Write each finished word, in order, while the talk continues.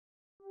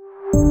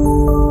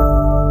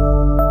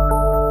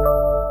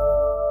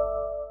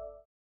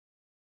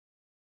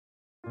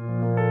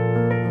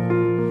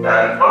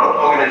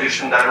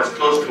institution that was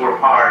close to our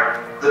heart.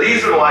 The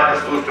reason why it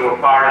was close to our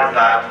heart is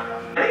that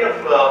many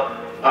of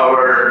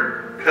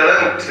our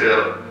current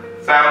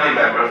family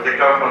members, they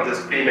come from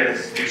this premier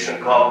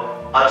institution called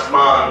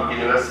Ajman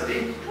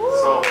University.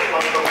 So,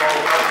 first of all,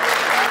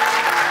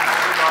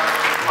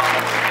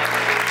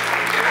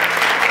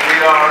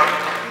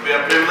 we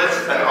are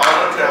privileged and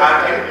honored to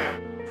have you.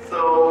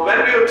 So, when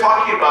we were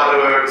talking about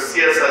our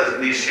CSS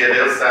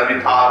initiatives and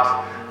we thought,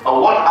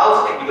 what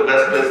else could be the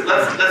best place?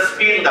 Let's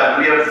feel that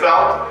we have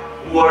felt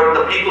who are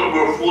the people who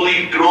are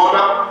fully grown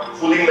up,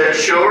 fully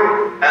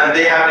mature, and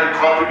they have been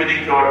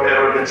contributing to our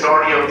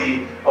majority of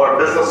our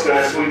business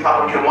units. So we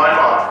thought, okay, why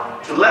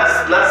not? So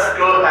let's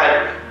go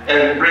ahead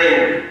and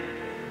bring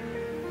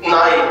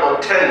 9 or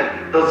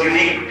 10 those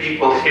unique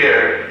people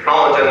here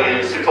from Ajman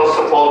University. First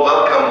of all,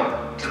 welcome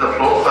to the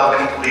floor.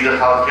 Welcome to Leader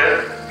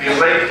Healthcare. We are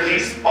very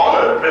pleased,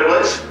 honored,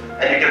 privileged,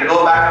 and you can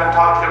go back and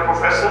talk to your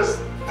professors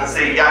and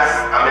say, yes,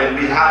 I mean,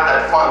 we had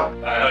that fun.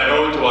 And I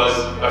know it was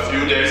a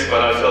few days,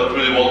 but I felt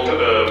really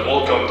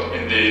welcomed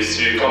in this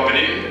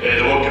company.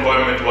 The work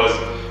environment was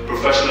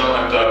professional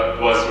and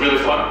was really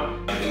fun.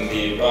 In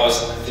the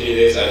past 3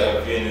 days, I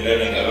have been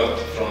learning a lot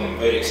from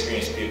very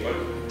experienced people.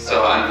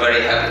 So I'm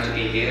very happy to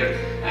be here,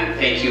 and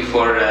thank you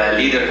for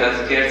Leader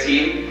Healthcare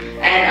team.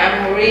 And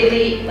I'm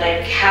really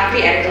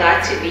happy and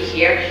glad to be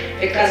here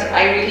because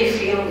I really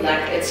feel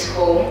like it's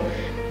home.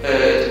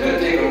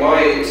 Depending on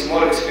my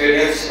small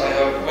experience, I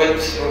have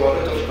went through a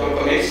lot of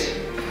companies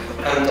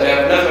and I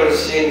have never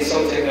seen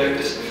something like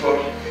this before.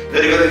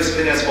 Very good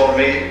experience for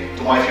me,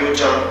 to my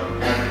future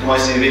and to my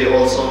CV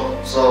also.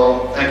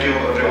 So thank you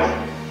everyone.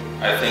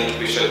 I think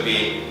we should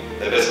be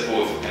the best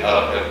booth in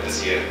Arab Health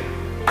this year.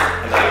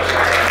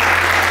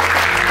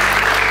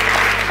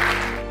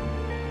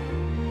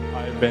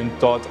 I've been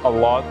taught a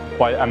lot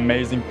by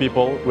amazing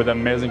people with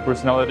amazing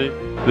personality.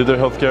 Leader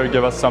Healthcare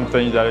gave us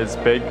something that is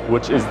big,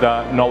 which is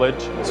the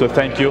knowledge. So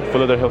thank you for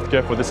Leader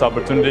Healthcare for this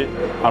opportunity.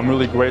 I'm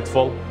really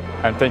grateful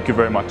and thank you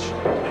very much.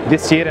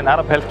 This year in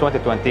Arab Health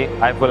 2020,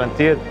 I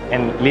volunteered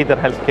in Leader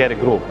Healthcare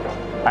group.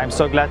 I'm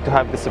so glad to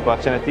have this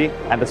opportunity,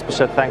 and a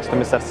special thanks to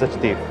Mr.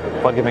 Sajdeep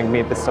for giving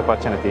me this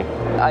opportunity.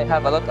 I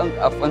have a lot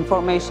of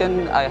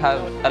information, I have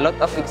a lot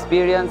of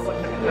experience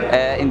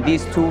in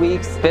these 2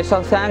 weeks.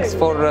 Special thanks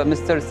for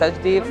Mr.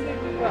 Sajdeep.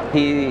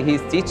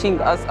 He's teaching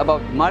us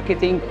about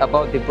marketing,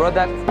 about the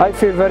product. I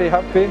feel very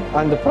happy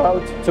and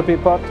proud to be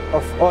part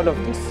of all of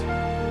this.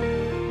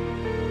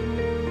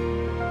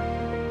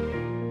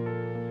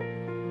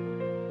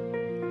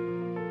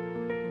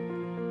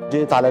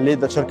 جيت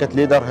على شركة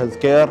ليدر هيلث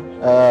كير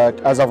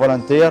از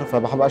فولنتير،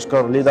 فبحب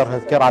اشكر ليدر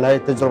هيلث كير على هاي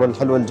التجربة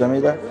الحلوة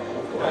الجميلة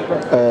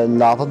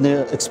اللي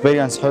اعطتني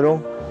اكسبيرينس حلو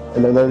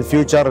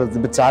للفيوتشر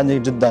بتساعدني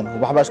جدا،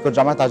 وبحب اشكر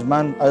جامعة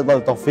عجمان ايضا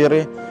لتوفير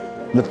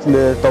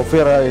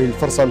هاي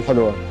الفرصة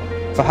الحلوة.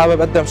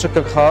 فحابب اقدم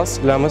شكر خاص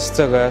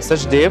لمستر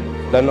سجديب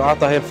لانه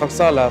اعطى هاي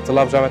الفرصة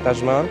لطلاب جامعة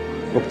عجمان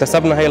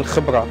واكتسبنا هاي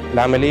الخبرة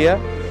العملية،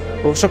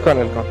 وشكرا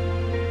لكم.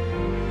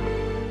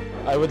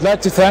 I would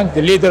like to thank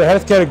the Leader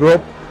Healthcare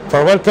Group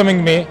for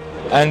welcoming me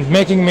and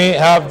making me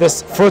have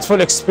this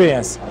fruitful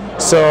experience.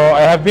 So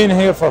I have been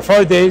here for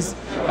 4 days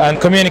and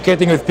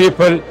communicating with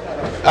people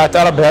at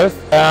Arab Health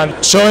and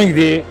showing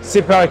the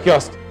CPR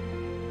kiosk.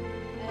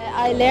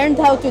 I learned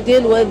how to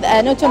deal with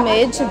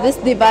Anatomage. This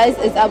device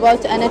is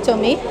about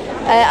anatomy.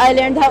 I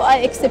learned how I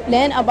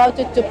explain about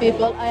it to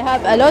people. I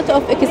have a lot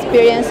of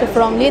experience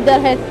from Leader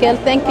Healthcare.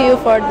 Thank you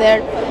for their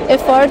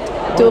effort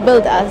to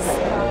build us.